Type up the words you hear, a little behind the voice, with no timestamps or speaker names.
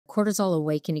cortisol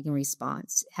awakening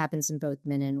response happens in both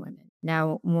men and women.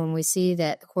 Now, when we see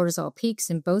that cortisol peaks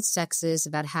in both sexes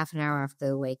about half an hour after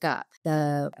they wake up,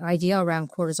 the idea around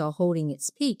cortisol holding its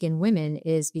peak in women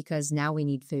is because now we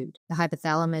need food. The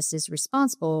hypothalamus is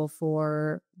responsible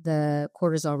for the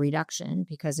cortisol reduction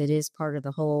because it is part of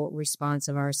the whole response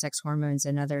of our sex hormones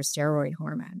and other steroid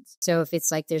hormones. So if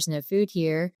it's like there's no food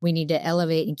here, we need to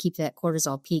elevate and keep that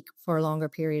cortisol peak for a longer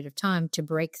period of time to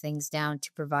break things down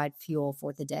to provide fuel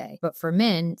for the day. But for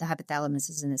men, the hypothalamus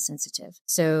isn't as sensitive.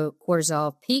 So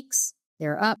cortisol peaks,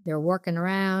 they're up, they're working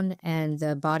around, and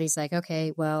the body's like,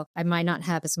 okay, well, I might not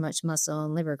have as much muscle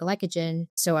and liver glycogen,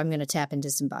 so I'm going to tap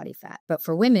into some body fat. But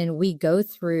for women, we go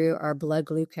through our blood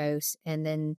glucose and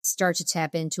then start to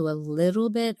tap into a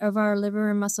little bit of our liver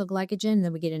and muscle glycogen, and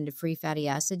then we get into free fatty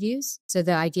acid use. So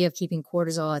the idea of keeping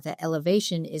cortisol at that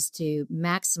elevation is to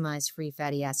maximize free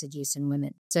fatty acid use in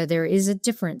women. So there is a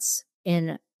difference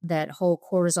in that whole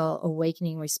cortisol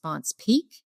awakening response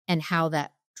peak and how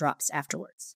that drops afterwards.